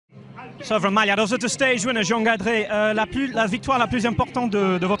So from Magliarosa to stage winner, Jean Gadret, la victoire la plus importante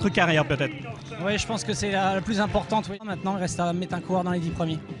de votre carrière peut-être? Oui, je pense que c'est la plus importante. Oui. Maintenant, il reste à mettre un coureur dans les 10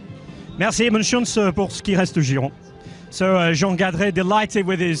 premiers. Merci et bonne chance pour ce qui reste du Giro. So Jean Gadret delighted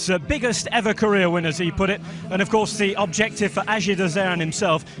with his biggest ever career win, as he put it. And of course the objective for Agir Dezert and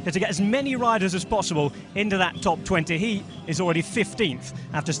himself is to get as many riders as possible into that top 20. He is already 15th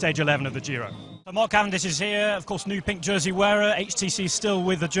after stage 11 of the Giro. So Mark Cavendish is here, of course new pink jersey wearer, HTC still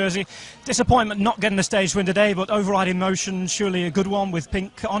with the jersey. Disappointment not getting the stage win today, but overriding emotion, surely a good one with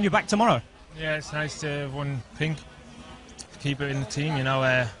pink on your back tomorrow. Yeah, it's nice to have won pink, keep it in the team, you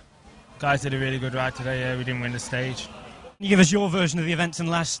know. Guys did a really good ride today, we didn't win the stage. Can you give us your version of the events in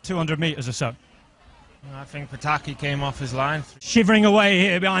the last 200 metres or so? I think Pataki came off his line. Shivering away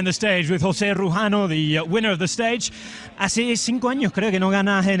here behind the stage with José Rujano, the winner of the stage. Hace 5 años creo que no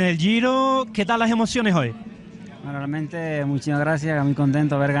ganas en el Giro. ¿Qué tal las emociones hoy? Bueno, realmente muchísimas gracias, muy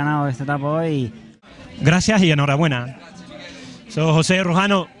contento de haber ganado esta etapa hoy. Gracias y enhorabuena. So José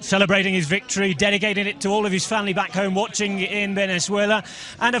Rujano celebrating his victory, dedicating it to all of his family back home watching in Venezuela,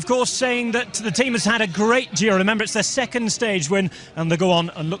 and of course saying that the team has had a great Giro. Remember, it's their second stage win, and they go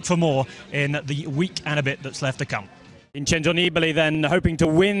on and look for more in the week and a bit that's left to come. Vincenzo Nibali then hoping to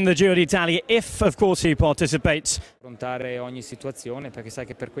win the Giro d'Italia if, of course, he participates. Affrontare ogni situazione, perché sai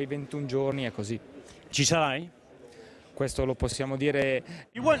che per quei 21 giorni è così. Ci sarai? Questo lo possiamo dire.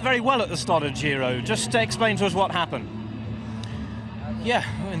 You weren't very well at the start of Giro. Just explain to us what happened. Yeah,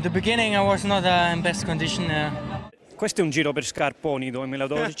 in the beginning I was not in best condition. Questo è un Giro per scarponi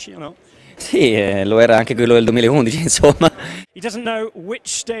 2012, no? Sì, lo era anche quello del 2011, insomma. He doesn't know which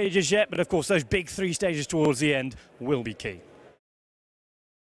stages yet, but of course those big 3 stages towards the end will be key.